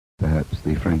perhaps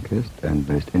the frankest and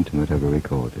most intimate ever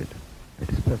recorded. It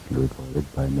is personally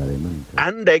recorded by Mary Munter.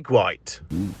 And Egg White.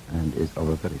 And is of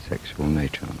a very sexual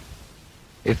nature.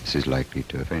 If this is likely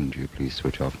to offend you, please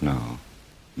switch off now.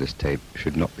 This tape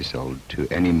should not be sold to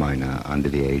any minor under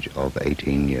the age of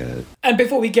 18 years. And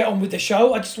before we get on with the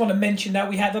show, I just want to mention that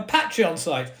we have a Patreon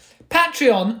site.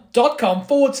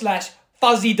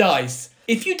 Patreon.com/Fuzzy Dice.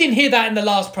 If you didn't hear that in the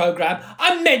last programme,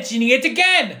 I'm mentioning it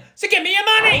again. So give me your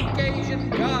money!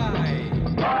 Asian guy.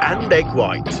 And Egg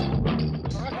White. I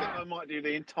think I might do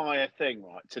the entire thing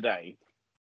right today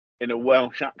in a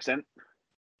Welsh accent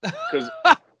because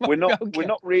we're not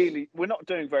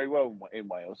doing very well in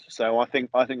Wales. So I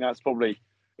think that's probably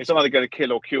it's either going to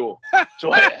kill or cure.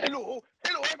 So hello.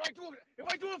 If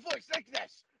I do a voice like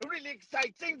this, a really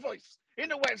exciting voice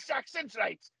in a Welsh accent,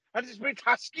 right? And it's a bit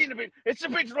husky and it's a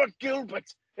bit Rod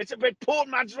Gilbert. It's a bit poor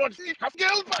man's Rod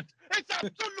Gilbert. It's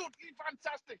absolutely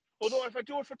fantastic. Although if I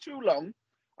do it for too long,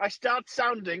 I start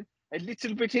sounding a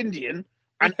little bit Indian.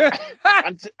 And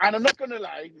I'm not going to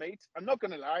lie, mate. I'm not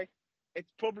going to lie.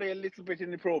 It's probably a little bit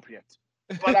inappropriate.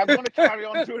 But I'm going to carry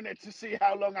on doing it to see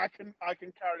how long I can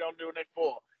carry on doing it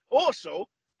for. Also,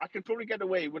 I can probably get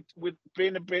away with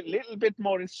being a little bit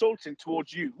more insulting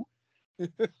towards you.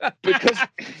 Because...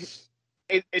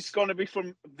 It's going to be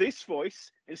from this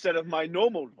voice instead of my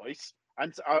normal voice,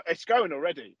 and it's going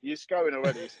already. It's going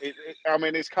already.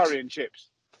 It's curry and chips.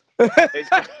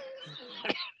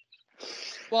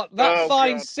 What, that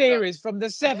fine series from the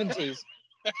 70s?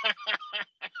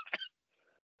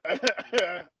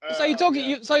 So you're talking.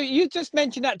 Yeah. So you just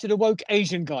mentioned that to the woke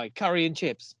Asian guy, curry and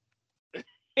chips.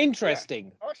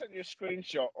 Interesting. Yeah. I sent you a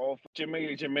screenshot of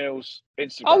Jameela Jamil's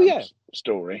Instagram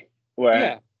story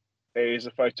where. It is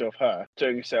a photo of her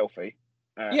doing a selfie.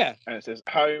 And it says,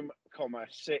 home,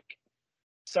 sick,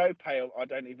 so pale, I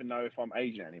don't even know if I'm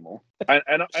Asian anymore. and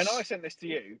I sent this to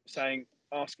you,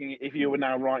 asking if you were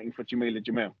now writing for Jameela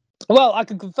Jamil. Well, I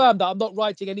can confirm that I'm not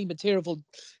writing any material for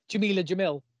Jameela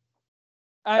Jamil.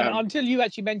 And until you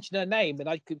actually mentioned her name and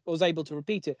I was able to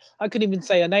repeat it, I couldn't even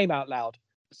say her name out loud.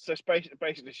 So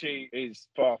basically she is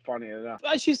far funnier than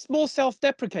us. She's more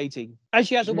self-deprecating, and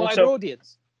she has a wider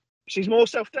audience. She's more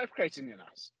self-deprecating than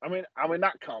us. I mean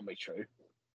that can't be true.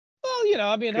 Well,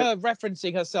 her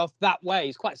referencing herself that way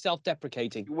is quite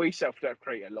self-deprecating. We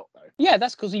self-deprecate a lot, though. Yeah,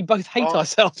 that's because we both hate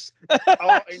ourselves.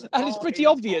 And it's pretty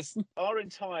obvious. Our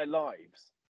entire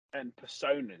lives and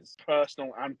personas,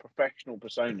 personal and professional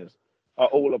personas, are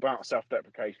all about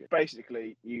self-deprecation.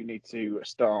 Basically, you need to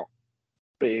start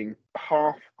being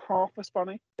half as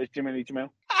funny as Jameela Jamil.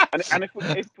 And if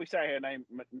we say her name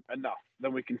enough,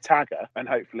 then we can tag her, and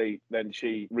hopefully then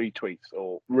she retweets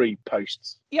or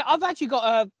reposts. Yeah, I've actually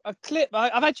got a clip.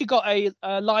 I've actually got a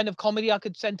line of comedy I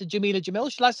could send to Jameela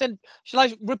Jamil. Shall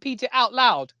I repeat it out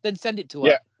loud, then send it to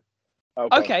her? Yeah. Oh,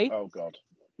 God. Okay. Oh God.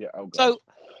 Yeah. Oh God. So,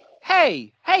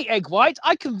 hey, Egg White,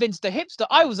 I convinced a hipster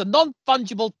I was a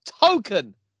non-fungible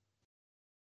token.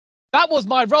 That was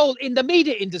my role in the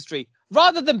media industry.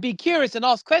 Rather than be curious and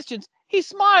ask questions, he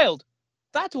smiled.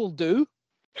 That'll do.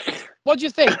 What do you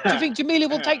think? Do you think Jameela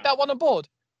will take that one on board?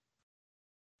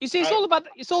 You see, it's all about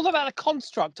the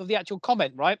construct of the actual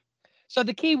comment, right? So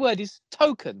the key word is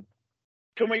token.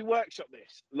 Can we workshop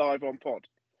this live on pod?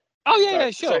 Oh yeah,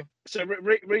 sure. So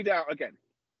read it out again.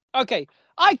 Okay,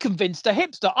 I convinced a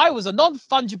hipster I was a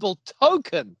non-fungible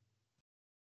token.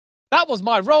 That was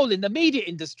my role in the media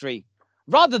industry.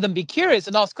 Rather than be curious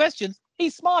and ask questions, he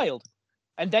smiled,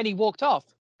 and then he walked off.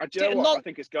 Do you know what? I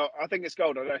think it's gold.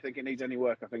 I don't think it needs any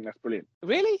work. I think that's brilliant.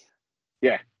 Really?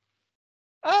 Yeah.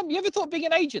 You ever thought of being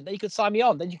an agent that you could sign me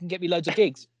on? Then you can get me loads of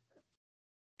gigs.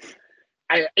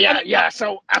 Yeah.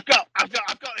 So I've got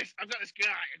this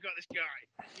guy.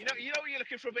 You know, you're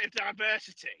looking for a bit of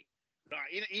diversity,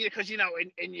 right? Because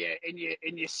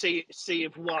in your sea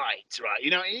of white, right?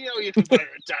 You're looking for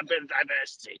a bit of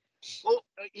diversity. Well,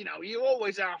 you're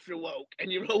always after woke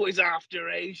and you're always after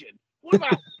Asian. What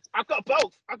about? I've got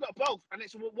both, and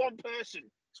it's one person.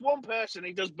 It's one person.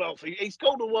 He does both. He's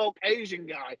called a woke Asian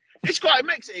guy. It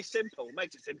makes it simple.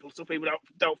 So people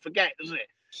don't forget, doesn't it?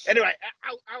 Anyway,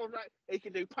 he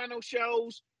can do panel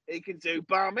shows. He can do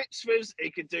bar mitzvahs. He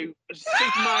can do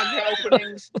supermarket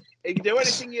openings. He can do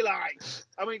anything you like.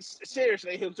 I mean,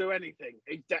 seriously, he'll do anything.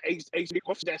 He's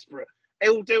desperate.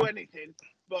 He'll do anything.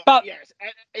 But yes,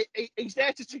 he's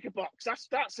there to tick a box.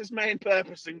 That's his main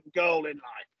purpose and goal in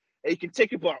life. He can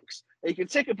tick a box. He can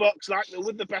tick a box like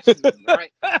with the best of them,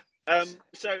 right? But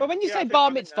when you say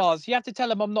bar mitzvahs, you have to tell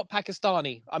them I'm not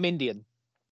Pakistani. I'm Indian.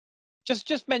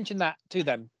 Just mention that to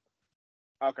them.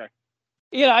 Okay.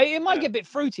 It might get a bit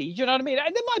fruity. You know what I mean?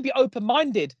 And there might be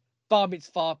open-minded bar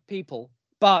mitzvah people,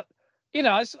 but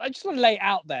I just want to lay it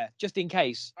out there just in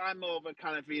case. I'm more of a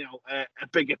kind of, a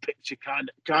bigger picture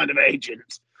kind of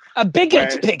agent. A bigger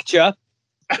picture?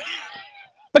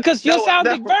 Because you're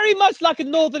sounding very much like a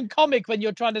Northern comic when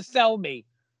you're trying to sell me.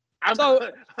 I'm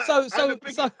the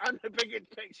biggest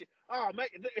picture. Oh, mate,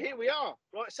 here we are.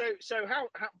 Right. So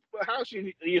how's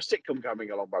your sitcom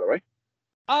coming along, by the way?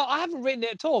 Oh, I haven't written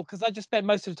it at all because I just spend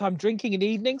most of the time drinking in the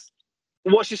evenings.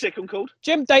 What's your sitcom called?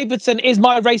 Jim Davidson is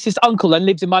my racist uncle and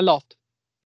lives in my loft.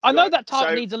 I know that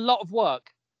title needs a lot of work.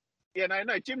 Yeah,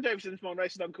 no. Jim Davidson's my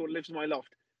racist uncle and lives in my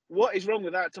loft. What is wrong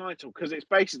with that title? Because it's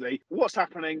basically what's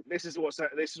happening. This is what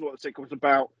the sitcom's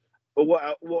about. Or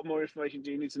what more information do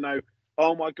you need to know?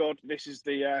 Oh my God, this is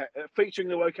the featuring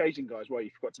the woke Asian guys. Well, you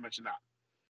forgot to mention that.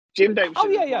 Jim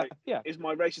Davidson is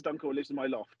my racist uncle who lives in my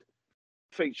loft,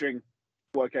 featuring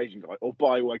woke Asian guy or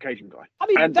by woke Asian guy. I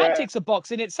mean, that ticks a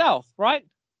box in itself, right?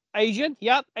 Asian,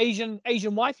 yep. Asian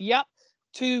wife, yep.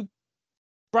 2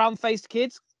 brown-faced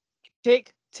kids,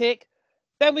 tick.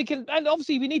 Then we can, and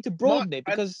obviously we need to broaden it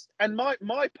because. And my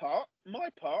part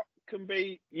can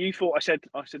be. You thought I said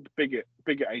the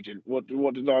bigger agent. What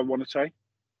did I want to say?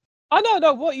 I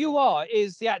know. What you are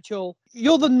is the actual.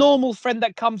 You're the normal friend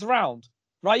that comes around,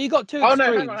 right? You got 2 extremes. Oh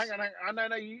no, hang on.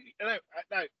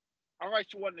 No. I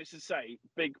actually wanted to say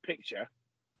big picture,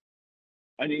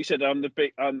 and you said I'm the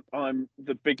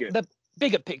bigger. The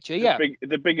bigger picture, yeah.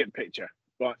 The bigger picture,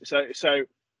 right? So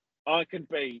I can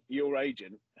be your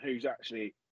agent, who's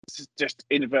actually just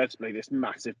inadvertently this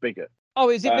massive bigot. Oh,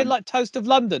 is it a bit like Toast of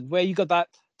London, where you got that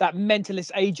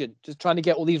mentalist agent just trying to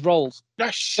get all these roles?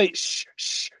 Shh.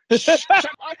 Don't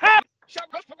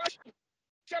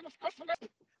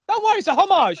worry, it's a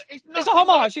homage. It's a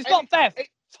homage. It's not theft. It's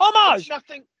homage.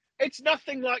 It's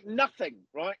nothing like nothing,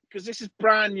 right? Because this is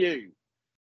brand new.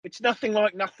 It's nothing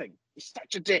like nothing. He's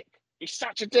such a dick.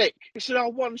 This is our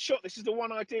one shot. This is the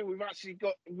one idea we've actually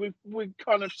got. We're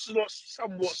kind of somewhat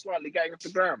slightly getting off the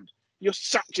ground. You're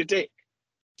such a dick.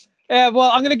 Yeah,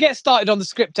 well, I'm going to get started on the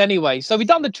script anyway. So we've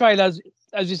done the trailer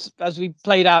as we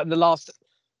played out in the last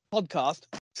podcast.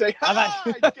 Say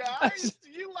hi, guys. Do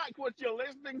you like what you're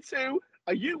listening to?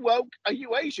 Are you woke? Are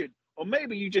you Asian? Or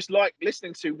maybe you just like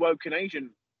listening to woke and Asian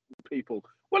people.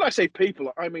 When I say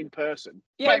people, I mean person.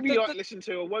 Yeah, maybe you like listen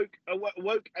to a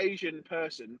woke Asian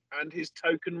person and his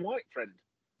token white friend.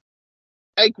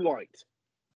 Egg White.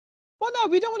 Well, no,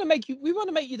 we don't want to make you. We want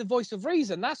to make you the voice of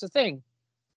reason. That's the thing.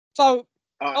 So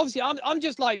obviously, I'm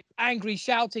just like angry,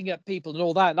 shouting at people and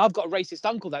all that. And I've got a racist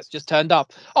uncle that's just turned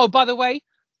up. Oh, by the way,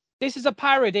 this is a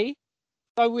parody.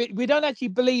 So we don't actually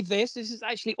believe this. This is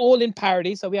actually all in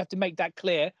parody. So we have to make that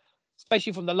clear,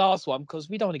 especially from the last one, because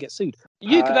we don't want to get sued.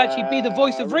 You could actually be the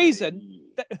voice of reason.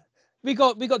 We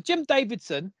got Jim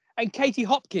Davidson and Katie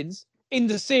Hopkins in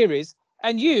the series,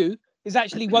 and you is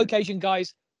actually woke Asian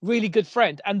guy's really good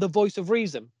friend and the voice of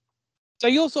reason. So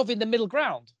you're sort of in the middle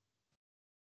ground.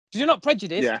 Because you're not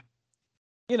prejudiced,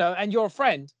 and you're a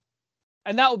friend.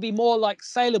 And that would be more like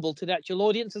saleable to the actual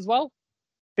audience as well.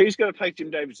 Who's going to play Jim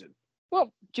Davidson?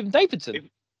 Well, Jim Davidson.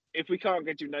 If we can't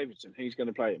get Jim Davidson, who's going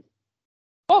to play him?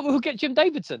 Oh, we'll get Jim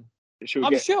Davidson.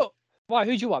 I'm sure. Why,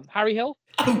 who do you want? Harry Hill?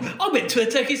 Oh, I went to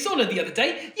a Turkish sauna the other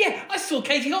day. Yeah, I saw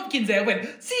Katie Hopkins there. I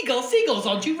went, seagulls,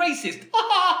 aren't you racist?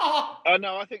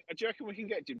 No, do you reckon we can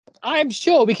get Jim? I am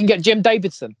sure we can get Jim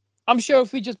Davidson. I'm sure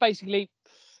if we just basically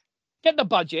get the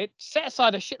budget, set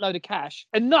aside a shitload of cash,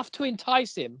 enough to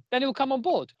entice him, then he'll come on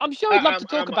board. I'm sure he'd love to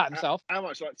talk about himself. How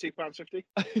much? Like £2.50?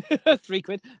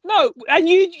 £3. No, and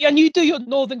you do your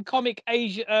Northern comic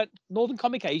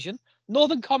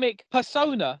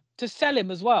persona to sell him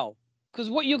as well. Because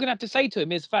what you're going to have to say to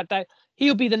him is the fact that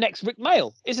he'll be the next Rick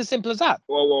Mail. It's as simple as that.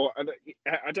 Well,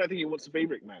 I don't think he wants to be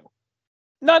Rick Mail.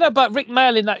 No, but Rick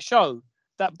Mail in that show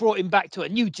that brought him back to a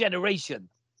new generation.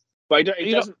 But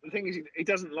the thing is, he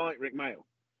doesn't like Rick Mail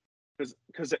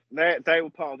because they were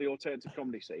part of the alternative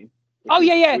comedy scene.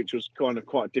 Which was kind of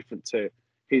quite different to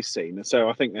his scene, and so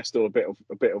I think there's still a bit of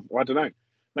I don't know.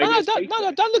 No,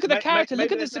 don't look at the character.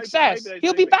 Look at the success.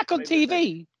 He'll be back on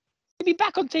TV. He'll be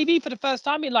back on TV for the first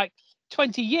time in like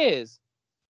 20 years,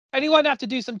 and he won't have to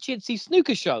do some chintzy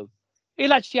snooker show.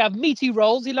 He'll actually have meaty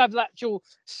roles. He'll have the actual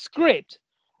script,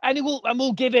 and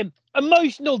we'll give him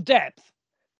emotional depth.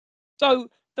 So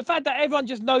the fact that everyone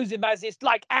just knows him as this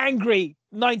like angry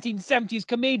 1970s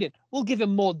comedian, we'll give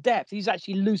him more depth. He's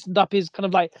actually loosened up his kind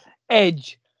of like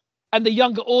edge, and the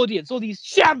younger audience, all these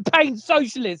champagne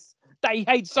socialists that he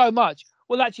hates so much,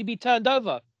 will actually be turned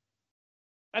over,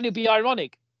 and it'll be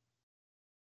ironic.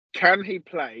 Can he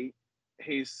play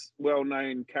his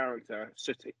well-known character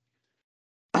Sooty?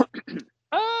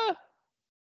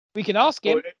 We can ask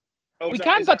him. We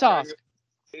can but ask.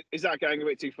 Is that going a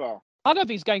bit too far? I don't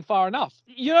think it's going far enough.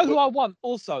 You know who I want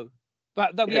also,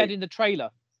 but that we had in the trailer,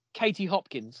 Katie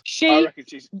Hopkins. I reckon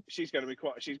she's going to be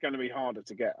she's going to be harder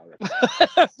to get. I reckon.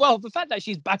 Well, the fact that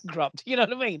she's bankrupt, you know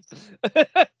what I mean?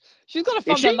 She's got to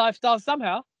fund her lifestyle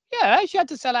somehow. Yeah, she had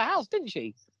to sell her house, didn't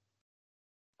she?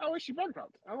 Oh, is she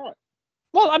bankrupt? All right.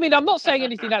 Well, I mean, I'm not saying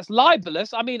anything that's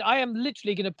libelous. I mean, I am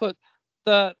literally going to put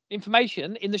the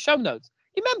information in the show notes.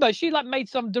 You remember, she made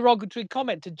some derogatory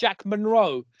comment to Jack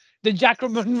Monroe. Then Jack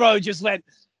Monroe just went,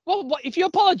 well, if you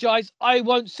apologise, I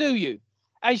won't sue you.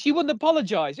 And she wouldn't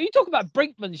apologise. You talk about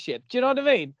brinkmanship, do you know what I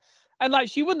mean? And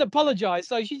she wouldn't apologise,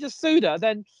 so she just sued her.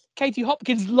 Then Katie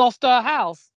Hopkins lost her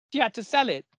house. She had to sell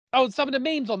it. Oh, some of the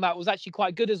memes on that was actually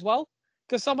quite good as well.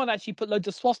 Because someone actually put loads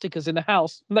of swastikas in the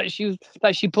house that she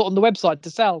put on the website to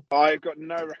sell. I've got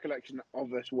no recollection of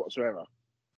this whatsoever.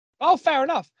 Oh, fair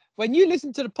enough. When you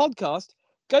listen to the podcast,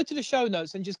 go to the show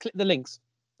notes and just click the links.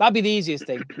 That'd be the easiest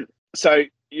thing. So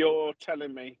you're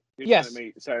telling me? Yes.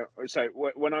 So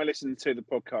when I listen to the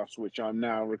podcast, which I'm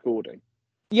now recording,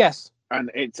 yes, and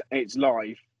it's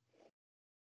live,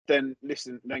 then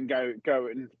go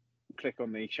and click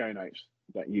on the show notes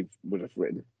that you would have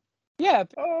written. Yeah.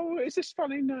 Oh, is this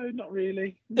funny? No, not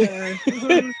really. No.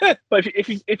 But if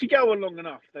you go on long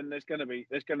enough, then there's going to be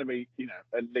at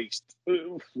least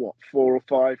 4 or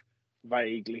 5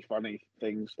 vaguely funny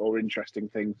things or interesting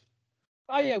things.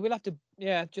 Oh yeah, we'll have to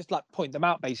just point them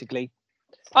out basically.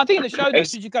 I think in the show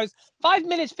notes it goes 5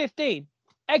 minutes 15.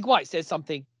 Egg White says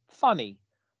something funny.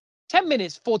 10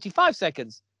 minutes 45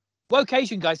 seconds.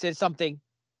 Wocation guy says something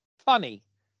funny,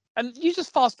 and you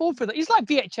just fast forward for that. It's like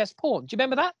VHS porn. Do you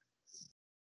remember that?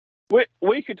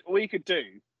 We could do.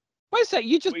 Wait a sec,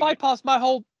 you just bypassed my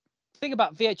whole thing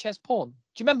about VHS porn.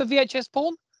 Do you remember VHS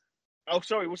porn? Oh,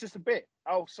 sorry, was this a bit?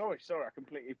 Oh, sorry, I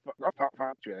completely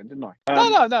fucked you then, didn't I?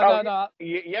 No.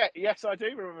 Yeah, yes, I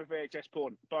do remember VHS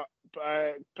porn, but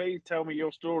please tell me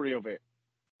your story of it.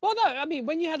 Well, no, I mean,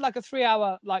 when you had a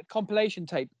 3-hour compilation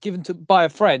tape given by a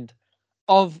friend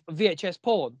of VHS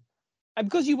porn, and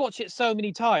because you watch it so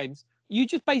many times, you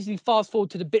just basically fast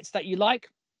forward to the bits that you like.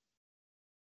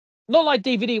 Not like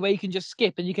DVD where you can just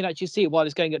skip and you can actually see it while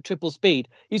it's going at triple speed.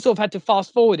 You sort of had to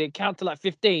fast forward it, count to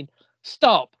 15,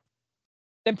 stop,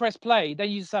 then press play. Then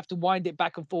you just have to wind it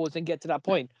back and forwards and get to that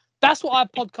point. That's what our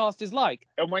podcast is like.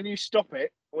 And when you stop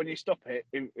it,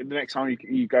 in the next time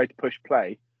you go to push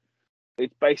play,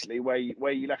 it's basically where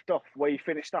you left off, where you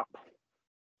finished up.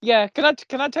 Yeah. Can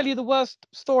I tell you the worst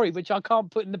story, which I can't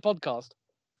put in the podcast?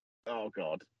 Oh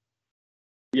God.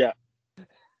 Yeah.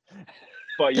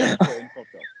 But you put it in the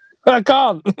podcast. I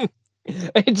can't.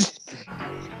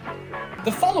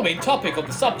 The following topic of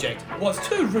the subject was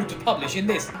too rude to publish in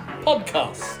this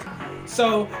podcast.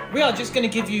 So we are just going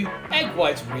to give you Egg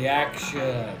White's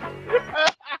reaction.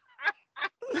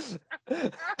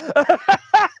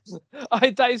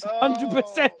 That is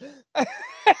 100%.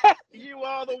 You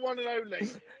are the one and only.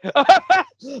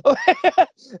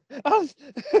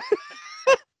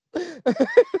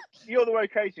 You're the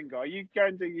location guy. You go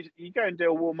and do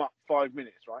a warm up 5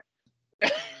 minutes, right?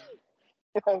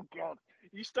 Oh God!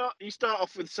 You start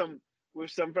off with some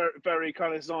very, very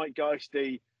kind of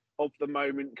zeitgeisty of the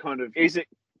moment kind of. Is it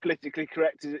politically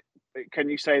correct? Is it? Can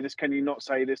you say this? Can you not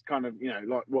say this? Kind of,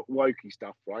 like what wokey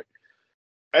stuff, right?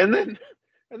 And then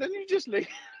you just lead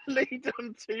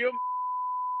on to your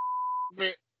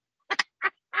bit.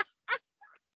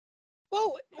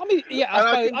 Well, I mean, yeah,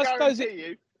 I suppose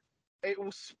it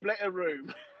will split a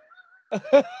room.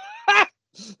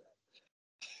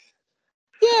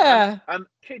 Yeah. And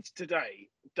kids today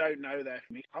don't know they're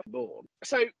born.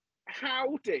 So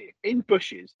how did in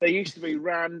bushes there used to be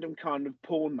random kind of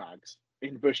porn mags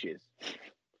in bushes?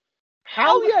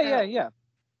 How the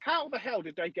hell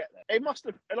did they get there? It must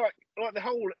have like the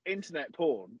whole internet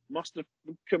porn must have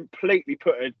completely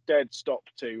put a dead stop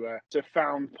to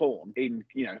found porn in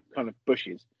kind of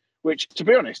bushes. Which, to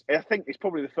be honest, I think it's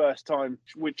probably the first time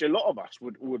which a lot of us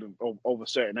would have of a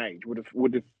certain age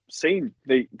would have seen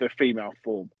the female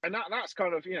form, and that's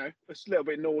kind of it's a little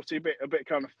bit naughty, a bit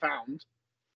kind of found.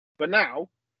 But now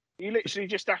you literally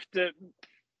just have to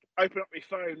open up your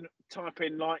phone, type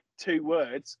in 2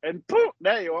 words, and boom,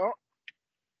 there you are.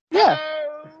 Yeah,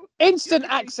 instant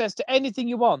access to anything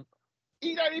you want.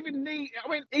 You don't even need. I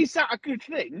mean, is that a good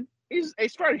thing?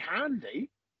 It's very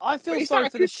handy. I feel sorry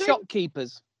for the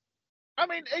shopkeepers. I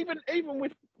mean, even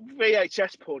with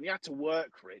VHS porn, you had to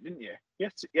work for it, didn't you? You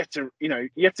had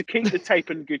to keep the tape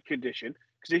in good condition,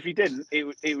 because if you didn't,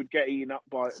 it would get eaten up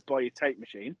by your tape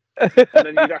machine, and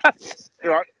then you'd have to,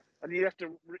 and you have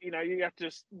to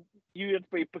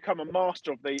become a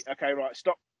master of the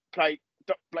stop, play,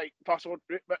 password,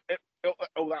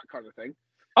 all that kind of thing.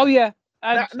 Oh yeah. You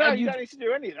And don't need to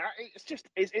do any of that.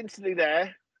 It's instantly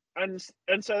there, and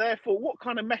so therefore, what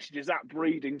kind of message is that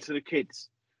breeding to the kids?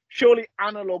 Surely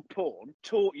analog porn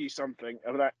taught you something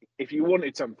of that. If you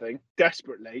wanted something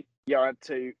desperately, you had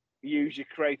to use your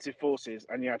creative forces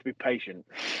and you had to be patient.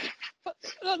 But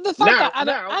the fact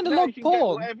that analog you can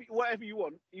porn, get whatever you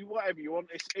want.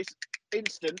 It's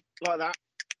instant like that.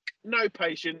 No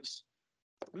patience.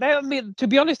 I mean, to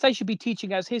be honest, they should be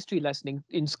teaching us history lesson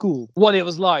in school what it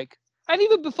was like. And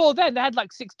even before then, they had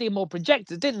like 16 more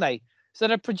projectors, didn't they? So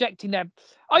they're projecting them.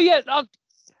 Oh yeah,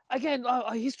 again,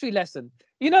 a history lesson.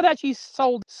 You know, they actually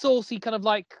sold saucy, kind of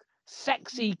like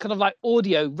sexy, kind of like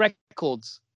audio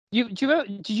records. Did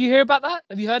you hear about that?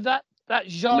 Have you heard that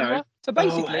genre? No. So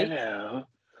basically, hello.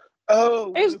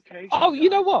 Oh, location. Oh, you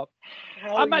know what?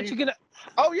 How Actually gonna.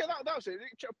 Oh yeah, that was it.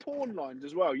 Porn lines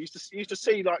as well. You used to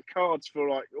see like cards for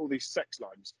like all these sex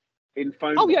lines in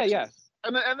phone. Oh boxes. yeah.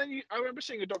 And then I remember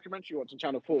seeing a documentary once on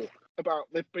Channel 4 about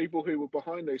the people who were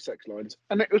behind those sex lines,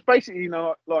 and it was basically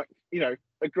like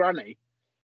a granny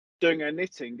doing her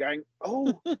knitting, going,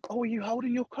 "Oh, are you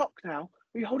holding your cock now?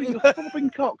 Are you holding your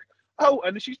throbbing cock? Oh,"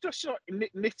 and she's just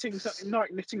like knitting something,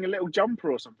 like knitting a little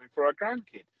jumper or something for her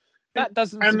grandkid. That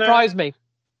doesn't surprise me.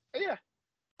 Yeah.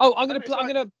 Oh, I'm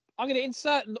gonna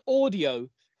insert an audio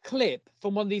clip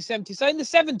from one of these 70s. So in the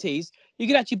 70s, you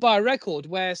could actually buy a record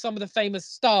where some of the famous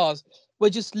stars were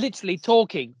just literally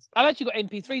talking. I've actually got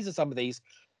MP3s of some of these,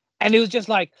 and it was just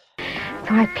like.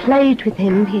 So I played with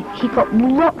him. He got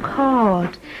rock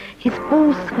hard. His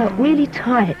balls felt really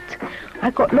tight. I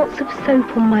got lots of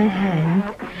soap on my hand,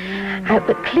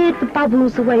 but cleared the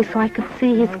bubbles away so I could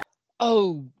see his.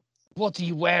 Oh, what are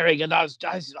you wearing? And I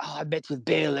met with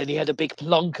Bill, and he had a big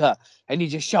plonker, and he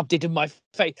just shoved it in my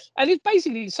face. And it's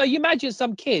basically, so you imagine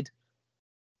some kid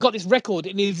got this record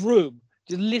in his room,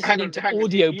 just listening to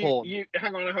audio porn.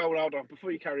 Hang on, hold on.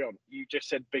 Before you carry on, you just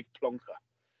said big plonker.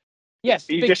 Yes,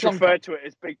 you just plonker. Referred to it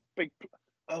as big.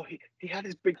 Oh, he had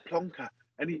his big plonker,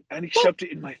 and he shoved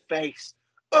it in my face.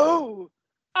 Oh,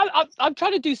 I'm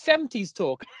trying to do 70s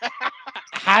talk.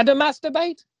 Had a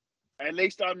masturbate? At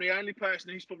least I'm the only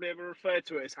person who's probably ever referred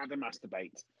to it as had a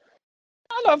masturbate.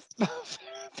 I know.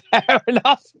 Fair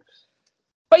enough.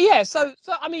 But yeah, so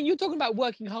I mean, you're talking about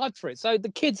working hard for it. So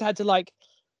the kids had to like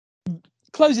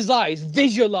close his eyes,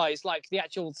 visualize like the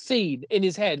actual scene in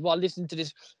his head while listening to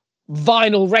this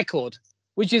vinyl record,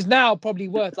 which is now probably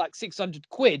worth like 600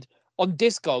 quid on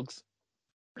Discogs.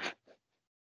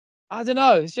 I don't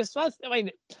know. It's just, I mean,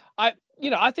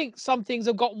 I think some things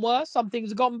have gotten worse, some things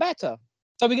have gotten better.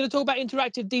 So we're going to talk about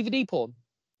interactive DVD porn.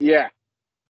 Yeah.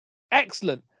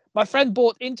 Excellent. My friend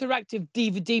bought interactive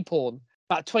DVD porn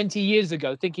about 20 years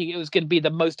ago, thinking it was going to be the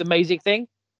most amazing thing.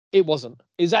 It wasn't.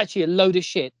 It was actually a load of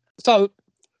shit. So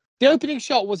the opening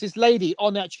shot was this lady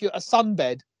on actually a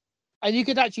sunbed, and you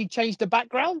could actually change the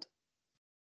background.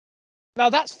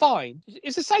 Now that's fine.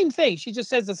 It's the same thing. She just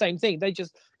says the same thing. They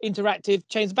just interactive,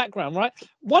 change the background, right?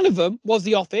 One of them was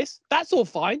The Office. That's all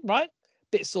fine, right?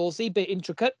 Bit saucy, bit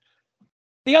intricate.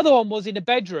 The other one was in a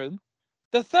bedroom.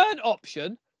 The third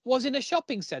option was in a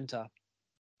shopping centre.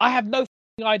 I have no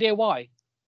idea why.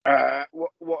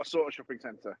 What sort of shopping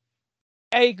centre?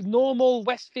 A normal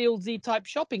Westfieldsy type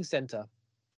shopping centre.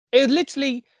 It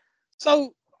literally.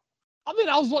 So, I mean,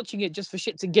 I was watching it just for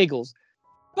shits and giggles.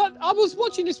 But I was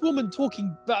watching this woman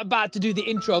talking about to do the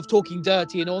intro of Talking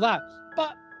Dirty and all that.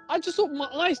 But I just thought my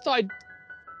eyes started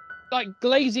like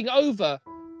glazing over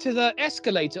to the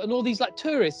escalator and all these like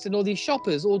tourists and all these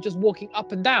shoppers all just walking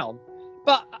up and down.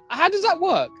 But how does that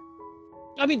work?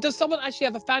 I mean, does someone actually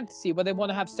have a fantasy where they want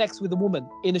to have sex with a woman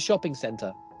in a shopping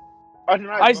centre? I don't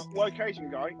know. Location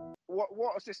guy. What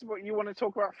is this? What you want to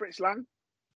talk about, Fritz Lang?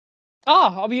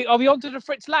 Are we on to the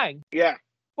Fritz Lang? Yeah.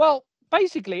 Well,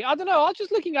 basically, I don't know. I was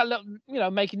just looking at,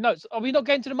 making notes. Are we not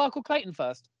going to the Michael Clayton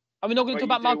first? Are we not going to talk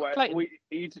about Michael Clayton?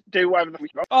 You do whatever we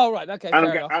want. Oh, right. Okay. And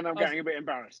I'm getting a bit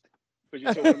embarrassed because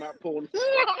you're talking about porn.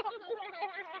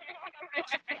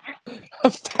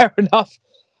 Fair enough.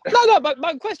 No, but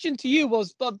my question to you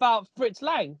was about Fritz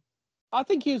Lang. I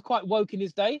think he was quite woke in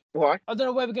his day. Why? I don't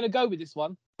know where we're going to go with this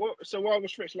one. So why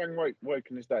was Fritz Lang woke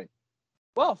in his day?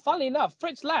 Well, funnily enough,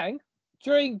 Fritz Lang,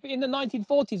 in the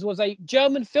 1940s, was a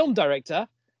German film director,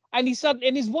 and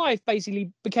his wife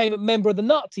basically became a member of the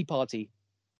Nazi Party.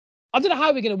 I don't know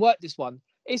how we're going to work this one.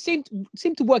 It seemed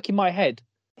to work in my head.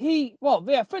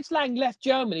 Fritz Lang left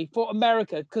Germany for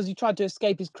America because he tried to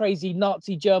escape his crazy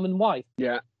Nazi German wife.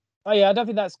 Yeah. Oh yeah, I don't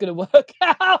think that's going to work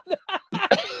out.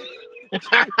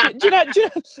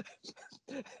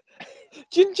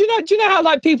 Do you know how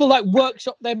like people like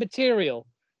workshop their material?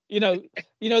 Like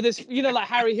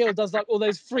Harry Hill does like all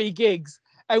those free gigs,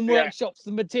 and workshops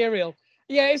the material.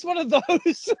 Yeah, it's one of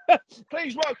those.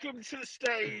 Please welcome to the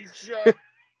stage.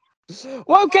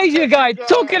 One occasion, guy guy.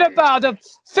 talking about a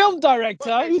film director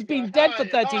What who's is been it? dead for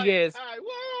 30 years. Hi. Woo,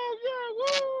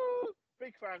 yeah, woo.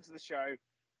 Big fans of the show.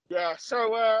 Yeah,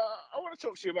 so I want to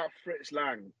talk to you about Fritz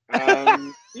Lang.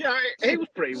 Yeah, he was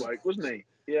pretty woke, wasn't he?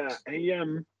 Yeah,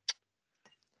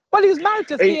 Well, he was married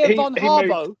to Thea von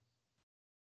Harbo.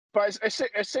 But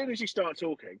as soon as you start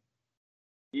talking,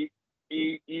 you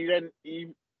then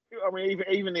I mean,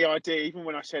 even the idea, even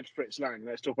when I said Fritz Lang,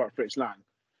 let's talk about Fritz Lang.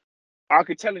 I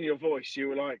could tell in your voice you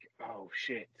were like, "Oh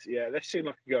shit, yeah, that seemed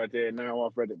like a good idea." Now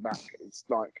I've read it back, it's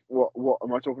like, what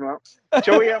am I talking about?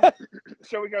 Shall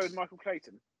we go with Michael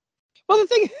Clayton? Well, the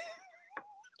thing,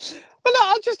 well, no,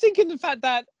 I was just thinking the fact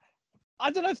that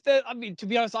I don't know if I mean, to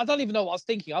be honest, I don't even know what I was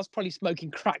thinking. I was probably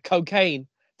smoking crack cocaine,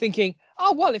 thinking,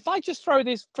 oh well, if I just throw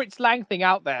this Fritz Lang thing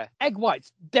out there, Egg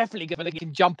White's definitely going to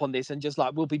jump on this and just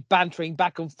like we'll be bantering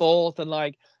back and forth and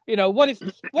like, you know, what if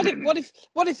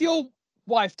your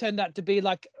wife turned out to be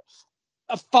like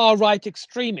a far right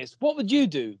extremist? What would you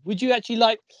do? Would you actually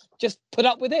like just put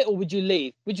up with it, or would you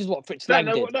leave? Which is what Fritz Lang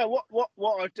did. No.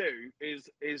 What I'd do is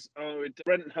I would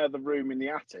rent her the room in the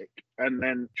attic and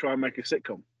then try and make a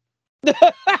sitcom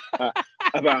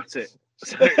about it.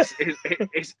 So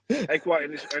it's Egg White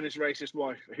and his racist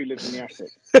wife who lives in the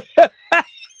attic.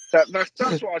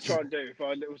 That's what I try and do if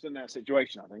I was in that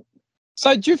situation, I think.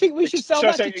 So do you think we should sell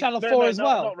that to Channel 4 as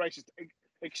well? Not racist.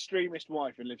 Extremist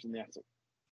wife who lives in the attic.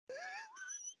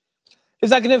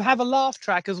 Is that going to have a laugh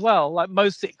track as well, like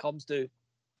most sitcoms do?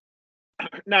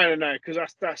 No, because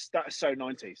that's so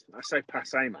 90s. That's so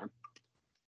passé, man.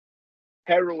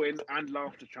 Heroin and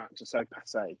laughter tracks are so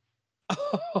passé.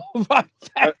 Oh, right,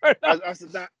 as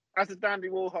the Dandy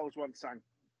Warhols once sang.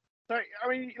 So I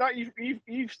mean, like you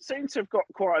seem to have got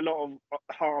quite a lot of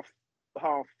half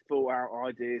thought out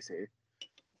ideas here.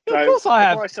 So of course I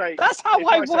have. That's how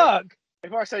I work.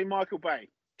 If I say Michael Bay,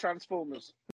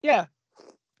 Transformers. Yeah.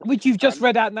 Which you've just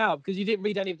read out now because you didn't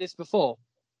read any of this before.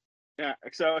 Yeah,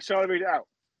 so shall I read it out?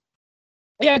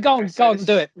 Yeah, go on,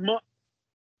 do it. Hello,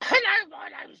 my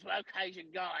name's Woke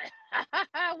Asian Guy.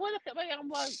 Well, look at me, I'm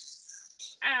woke.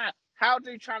 How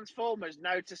do Transformers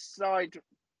know to side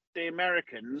the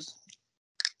Americans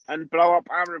and blow up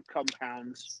Arab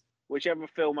compounds? Whichever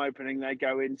film opening they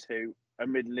go into, a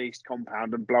Middle East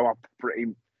compound, and blow up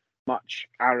pretty much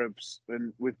Arabs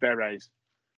and with berets.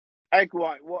 Egg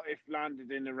White, what if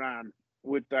landed in Iran?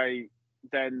 Would they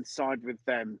then side with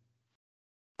them?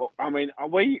 Well, I mean,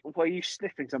 were you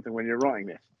sniffing something when you're writing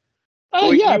this?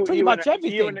 Oh, yeah, pretty much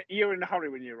everything. You were in a hurry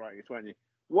when you were writing this, weren't you?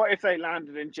 What if they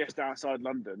landed in just outside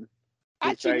London?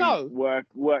 Actually, no. Work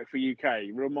for UK.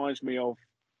 Reminds me of ...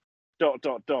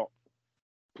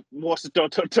 What's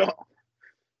the ...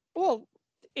 Well,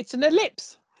 it's an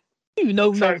ellipse. Do know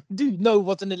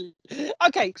what's an ellipse?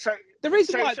 Okay. So the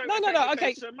reason why? No.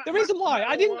 Okay. So the reason why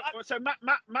I didn't. So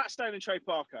Matt Stone and Trey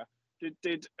Parker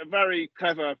did a very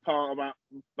clever part about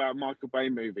Michael Bay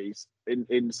movies in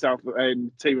Team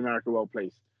America World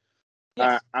Police.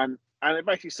 Yes. And it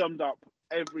basically summed up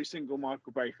every single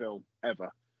Michael Bay film ever.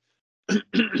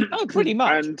 Oh, pretty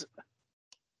much. And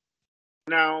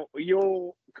now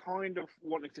you're kind of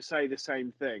wanting to say the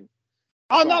same thing.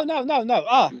 Oh, no. No,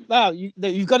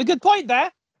 you've got a good point there.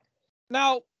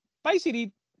 Now,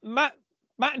 basically, Matt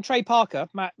and Trey Parker,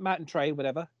 Matt and Trey,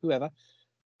 whoever,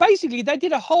 basically, they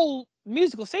did a whole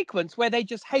musical sequence where they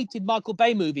just hated Michael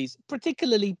Bay movies,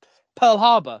 particularly Pearl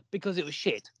Harbor, because it was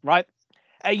shit, right?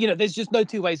 There's just no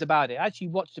two ways about it. I actually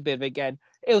watched a bit of it again.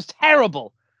 It was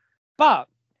terrible. But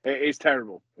it is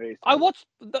terrible. I watched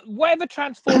whatever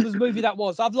Transformers movie that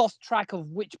was. I've lost track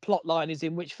of which plot line is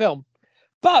in which film.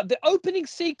 But the opening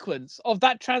sequence of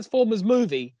that Transformers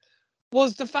movie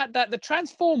was the fact that the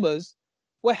Transformers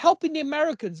were helping the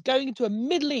Americans going into a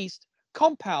Middle East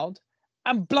compound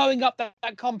and blowing up that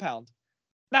compound.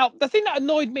 Now, the thing that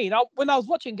annoyed me, when I was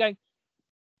watching, going,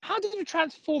 how did the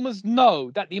Transformers know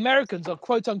that the Americans are,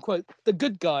 quote unquote, the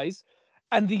good guys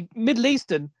and the Middle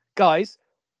Eastern guys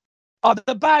are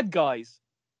the bad guys?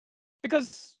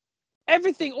 Because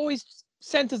everything always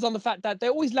centers on the fact that they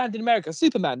always land in America.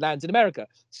 Superman lands in America.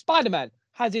 Spider-Man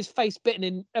has his face bitten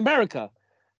in America.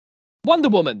 Wonder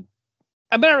Woman,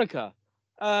 America.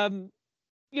 All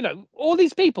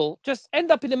these people just end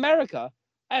up in America,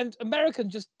 and American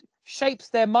just shapes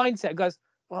their mindset and goes,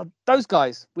 well, those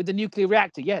guys with the nuclear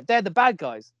reactor, yeah, they're the bad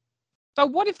guys. So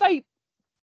what if the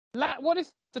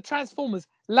Transformers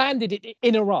landed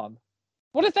in Iran?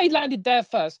 What if they landed there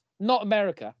first, not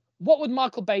America? What would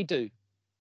Michael Bay do?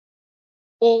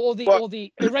 or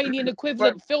the Iranian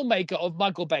equivalent filmmaker of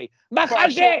Michael Bay.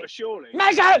 McAlvey! Surely,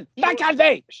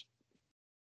 McAlvey!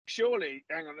 surely,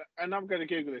 hang on, and I'm going to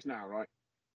Google this now, right?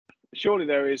 Surely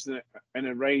there is an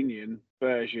Iranian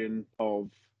version of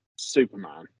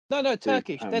Superman. No,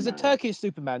 Turkish. There's a Turkish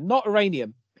Superman, not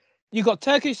Iranian. You got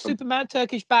Turkish Superman,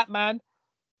 Turkish Batman,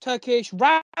 Turkish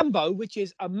Rambo, which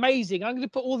is amazing. I'm going to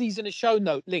put all these in a show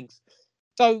note links.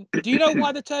 So, do you know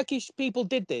why the Turkish people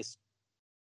did this?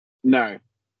 No.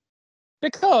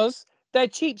 Because they're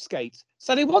cheapskates.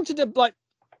 So they wanted to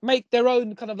make their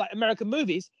own kind of like American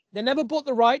movies. They never bought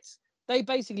the rights. They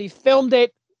basically filmed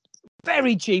it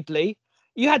very cheaply.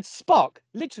 You had Spock,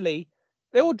 literally,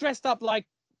 they all dressed up like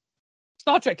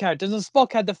Star Trek characters, and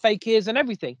Spock had the fake ears and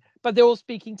everything, but they're all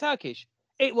speaking Turkish.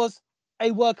 It was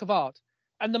a work of art.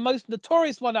 And the most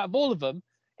notorious one out of all of them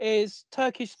is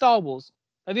Turkish Star Wars.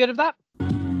 Have you heard of that?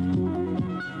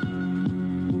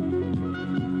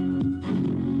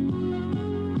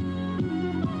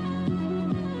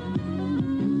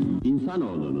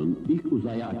 İnsanoğlunun ilk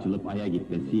uzaya açılıp Ay'a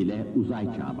gitmesiyle uzay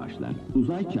çağı başlar.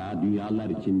 Uzay çağı dünyalar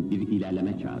için bir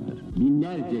ilerleme çağıdır.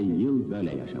 Binlerce yıl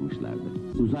böyle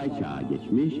yaşamışlardır. Uzay çağı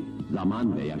geçmiş,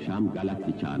 zaman ve yaşam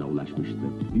galaksi çağına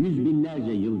ulaşmıştır. Yüz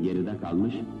binlerce yıl geride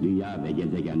kalmış dünya ve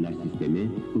gezegenler sistemi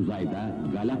uzayda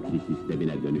galaksi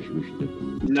sistemine dönüşmüştür.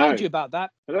 No. Told you about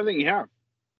that. I don't think you have.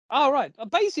 Oh, right.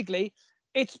 Basically,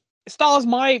 it stars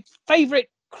my favorite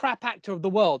crap actor of the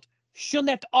world,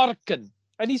 Şenet Erkin.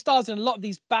 And he stars in a lot of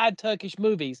these bad Turkish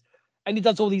movies. And he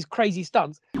does all these crazy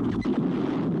stunts.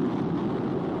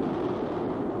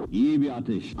 İyi bir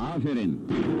atış. Aferin.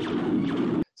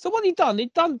 So what he'd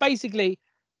done basically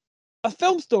a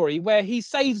film story where he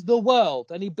saves the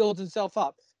world and he builds himself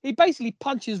up. He basically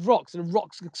punches rocks and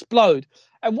rocks explode.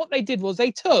 And what they did was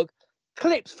they took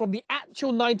clips from the actual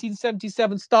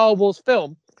 1977 Star Wars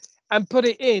film and put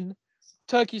it in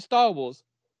Turkish Star Wars.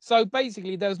 So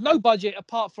basically there was no budget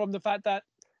apart from the fact that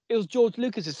it was George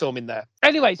Lucas's film in there.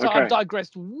 Anyway, so I've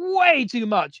digressed way too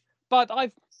much. But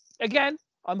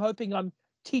I'm hoping I'm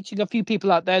teaching a few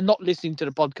people out there not listening to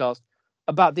the podcast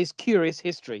about this curious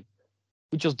history,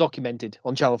 which was documented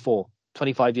on Channel 4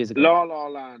 25 years ago. La La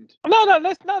Land.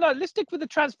 Let's stick with the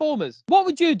Transformers. What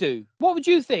would you do? What would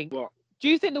you think? What? Do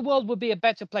you think the world would be a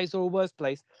better place or a worse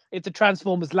place if the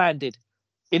Transformers landed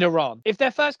in Iran? If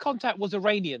their first contact was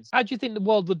Iranians, how do you think the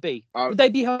world would be? Would they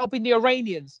be helping the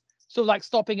Iranians? Sort of like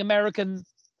stopping American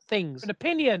things. An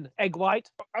opinion, Egg White.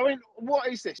 I mean, what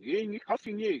is this? You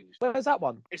fucking news. Where's that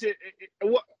one? Is it?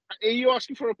 What are you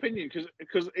asking for opinion?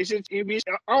 Because is it?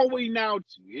 Are we now?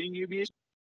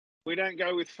 We don't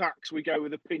go with facts. We go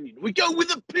with opinion. We go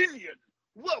with opinion.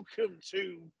 Welcome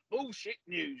to bullshit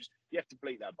news. You have to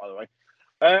bleep that, by the way.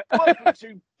 Welcome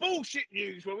to bullshit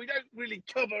news, where we don't really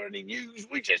cover any news.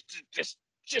 We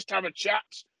just have a chat.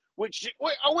 Which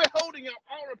we're holding up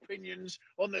our opinions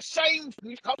on the same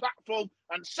platform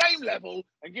and same level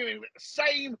and giving it the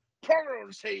same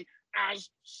priority as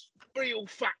real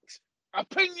facts.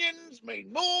 Opinions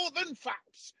mean more than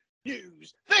facts.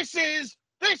 News. This is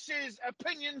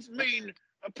opinions mean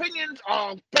opinions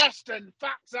are best and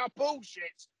facts are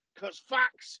bullshit, because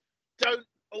facts don't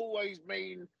always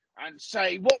mean and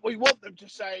say what we want them to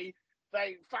say.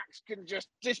 Facts can just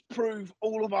disprove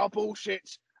all of our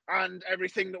bullshit and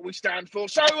everything that we stand for.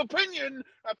 So opinions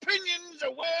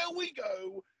are where we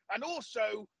go, and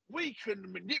also we can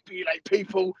manipulate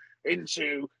people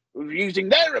into using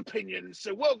their opinions.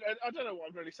 So, well, I don't know what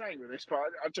I'm really saying with this, but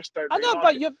I just don't. I know,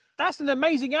 but that's an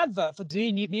amazing advert for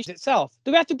Zuni News itself.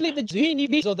 Do we have to bleep the Zuni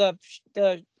News, or the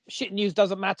shit news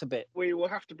doesn't matter bit? We will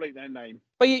have to bleep their name.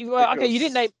 But okay, you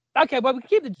didn't name. Okay, well, we can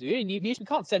keep the Zuni News. We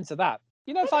can't censor that.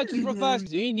 You know, if I just reverse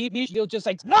Zuni News, you'll just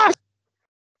say no.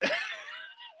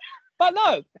 But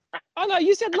no, I know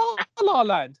you said La La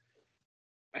Land.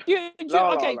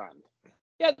 La Land.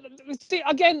 Yeah. See,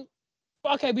 again,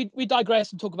 okay, we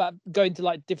digress and talk about going to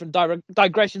like different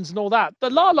digressions and all that.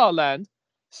 But La La Land,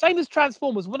 same as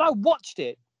Transformers. When I watched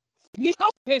it, it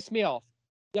pissed me off.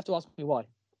 You have to ask me why.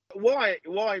 Why,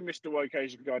 Mr.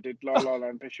 Wokeasian guy, did La La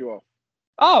Land piss you off?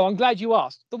 Oh, I'm glad you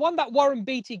asked. The one that Warren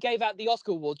Beatty gave out the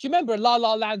Oscar awards. Do you remember La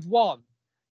La Land won?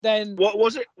 Then what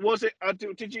was it?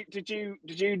 Did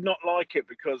you not like it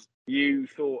because you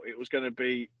thought it was going to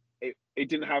be? It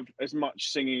didn't have as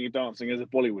much singing and dancing as a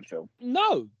Bollywood film.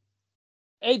 No,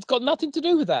 it's got nothing to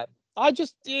do with that.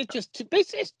 It's just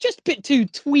a bit too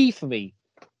twee for me.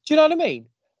 Do you know what I mean?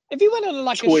 If you went on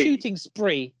like twee. A shooting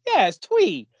spree, yeah, it's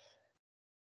twee.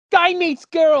 Guy meets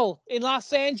girl in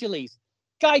Los Angeles.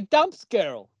 Guy dumps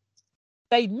girl.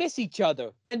 They'd miss each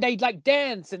other and they'd like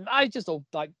dance, and I just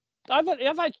like. I've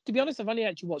to be honest, I've only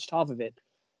actually watched half of it,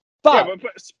 But,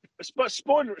 but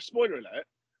spoiler alert,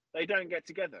 they don't get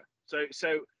together. So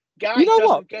guy you know doesn't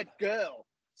what? get girl.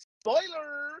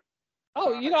 Spoiler.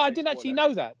 Oh, I didn't actually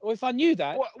know that. Or if I knew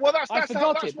that, I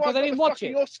forgot it because I didn't watch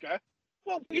it. Oscar.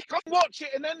 Well, you can't watch it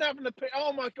and then having a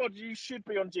oh my god, you should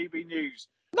be on GB News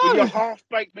No. with your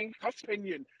half-baked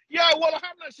opinion. Yeah, well, I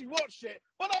haven't actually watched it,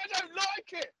 but I don't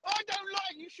like it.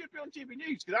 You should be on GB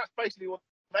News because that's basically what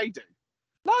they do.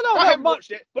 No, I haven't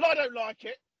watched it, but I don't like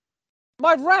it.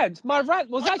 My rant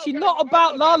was actually not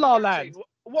about La La Land.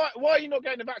 Why are you not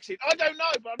getting the vaccine? I don't know,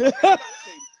 but I'm not getting the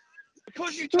vaccine.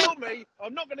 Because you told me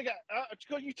I'm not going to get.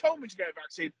 Because you told me to get a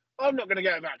vaccine, I'm not going to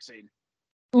get a vaccine.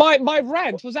 My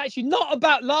rant was actually not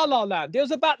about La La Land. It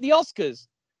was about the Oscars.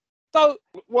 So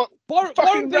what?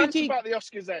 Warren Beatty about the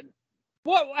Oscars then?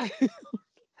 What?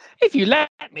 If you let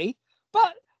me.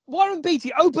 But Warren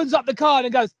Beatty opens up the card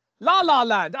and goes, La La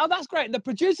Land. Oh, that's great. And the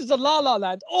producers of La La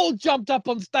Land all jumped up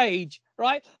on stage,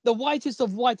 right? The whitest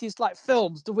of whitest like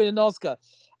films to win an Oscar.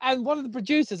 And one of the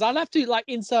producers, I'll have to like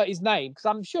insert his name because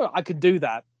I'm sure I could do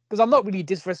that because I'm not really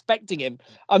disrespecting him.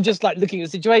 I'm just like looking at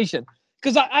the situation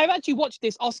because I've actually watched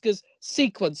this Oscars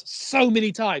sequence so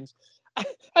many times.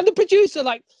 And the producer,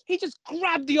 like, he just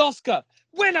grabbed the Oscar,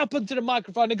 went up onto the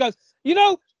microphone and goes,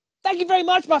 thank you very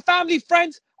much, my family,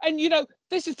 friends. And,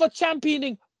 this is for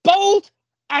championing bold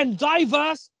and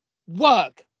diverse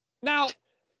work. Now,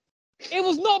 it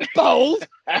was not bold.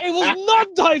 It was not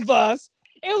diverse.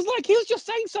 It was like he was just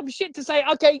saying some shit to say,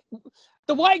 okay,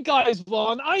 the white guys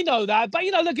won. I know that. But,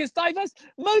 look, it's diverse.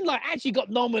 Moonlight actually got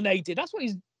nominated. That's what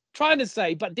he's trying to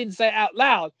say, but didn't say it out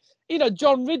loud.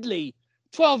 John Ridley,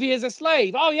 12 Years a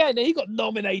Slave. Oh, yeah, he got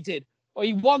nominated. Or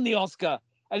he won the Oscar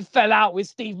and fell out with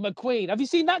Steve McQueen. Have you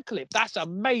seen that clip? That's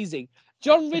amazing.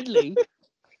 John Ridley,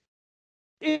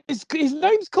 his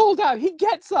name's called out. He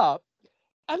gets up.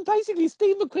 And basically,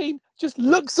 Steve McQueen just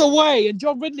looks away. And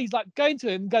John Ridley's like going to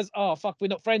him and goes, oh, fuck, we're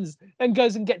not friends. And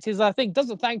goes and gets his thing.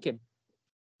 Doesn't thank him.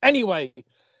 Anyway,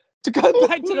 to go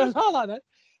back to the La La Land.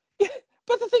 Yeah,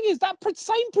 but the thing is, that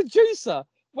same producer,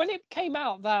 when it came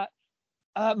out that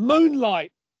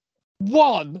Moonlight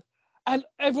won, and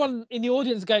everyone in the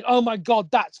audience going, oh, my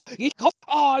God, that's...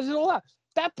 Oh, and all that.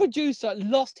 That producer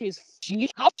lost his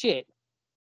shit.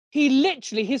 He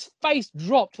literally, his face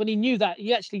dropped when he knew that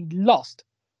he actually lost.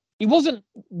 He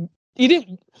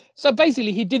didn't. So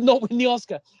basically, he did not win the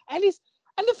Oscar. And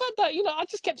the fact that, I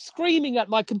just kept screaming at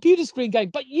my computer screen going,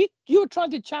 but you were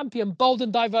trying to champion bold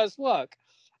and diverse work.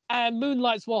 And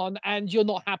Moonlight's won, and you're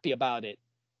not happy about it.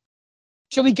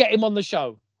 Shall we get him on the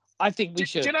show? I think we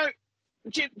should. I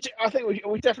think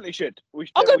we definitely should.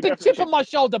 I've got a big chip on my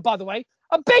shoulder, by the way.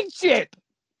 A big chip!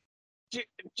 Do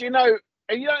you know...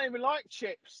 And you don't even like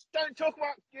chips. Don't talk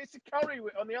about it's a curry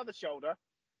on the other shoulder.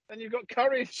 Then you've got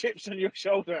curry and chips on your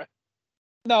shoulder.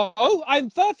 No, I'm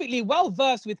perfectly well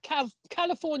versed with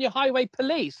California Highway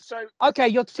Police. So okay,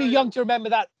 you're too young to remember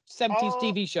that 70s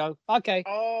TV show. Okay.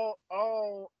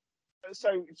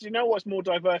 So do you know what's more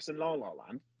diverse than La La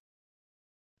Land?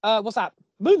 What's that?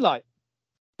 Moonlight.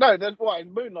 No, there's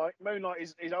Moonlight. Moonlight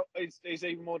is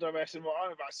even more diverse than what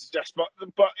I'm about to suggest. But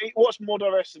what's more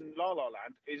diverse than La La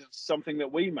Land is something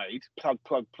that we made.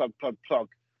 Plug.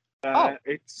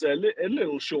 It's a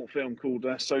little short film called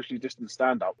Socially Distant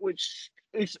Stand Up, which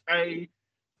is a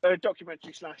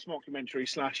documentary / mockumentary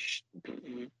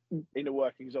 / inner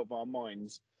workings of our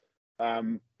minds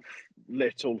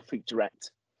little featurette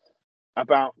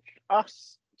about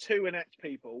us two inept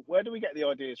people. Where do we get the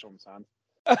ideas from, Sam?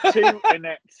 Two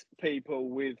inept people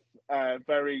with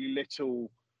very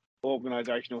little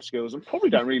organisational skills and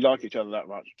probably don't really like each other that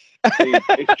much.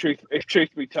 if truth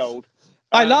be told,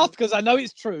 I laugh because I know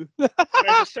it's true. there's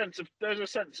a sense of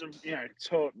toleration.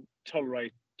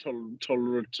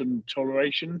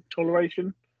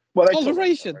 Well,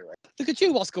 toleration. Look at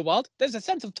you, Oscar Wilde. There's a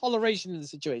sense of toleration in the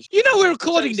situation. We're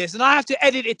recording this, and I have to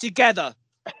edit it together.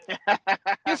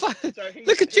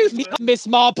 Look at you, Miss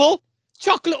Marple.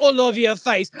 Chocolate all over your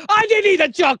face. I didn't eat a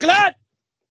chocolate.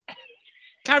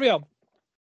 Carry on.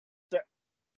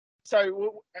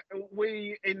 So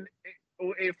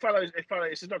it follows.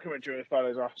 It's a documentary. It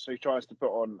follows us. He tries to put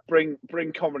on bring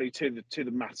comedy to the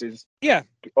masses. Yeah.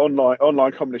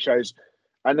 Online comedy shows,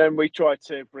 and then we try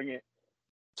to bring it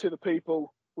to the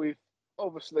people with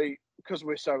obviously because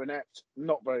we're so inept,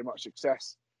 not very much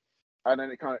success, and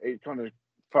then it kind of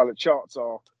fell. The charts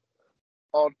are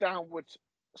downward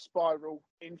spiral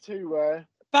into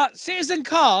but Citizen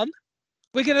Khan,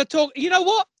 we're going to talk. You know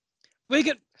what?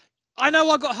 I know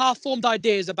I got half-formed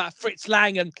ideas about Fritz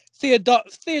Lang and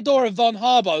Theodora von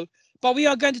Harbo, but we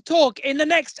are going to talk in the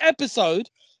next episode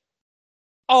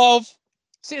of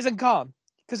Citizen Khan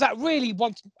because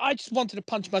I just wanted to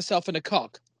punch myself in the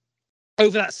cock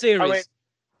over that series.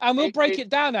 And we'll break it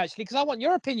down, actually, because I want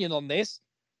your opinion on this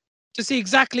to see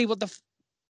exactly what the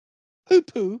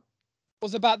poo-poo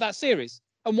was about that series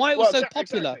and why it was so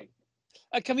popular.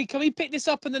 Exactly. Can we pick this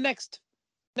up in the next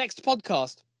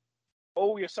podcast?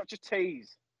 Oh, you're such a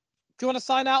tease. Do you want to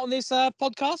sign out on this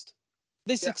podcast?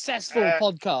 This successful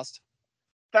podcast?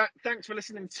 Thanks for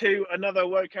listening to another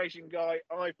Wokeasian Guy.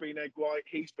 I've been Egg White.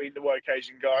 He's been the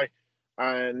Wokeasian Guy.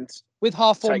 And with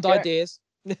half-formed ideas.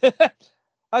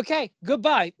 Okay,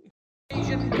 goodbye.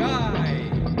 Asian Guy.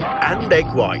 And Egg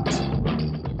White.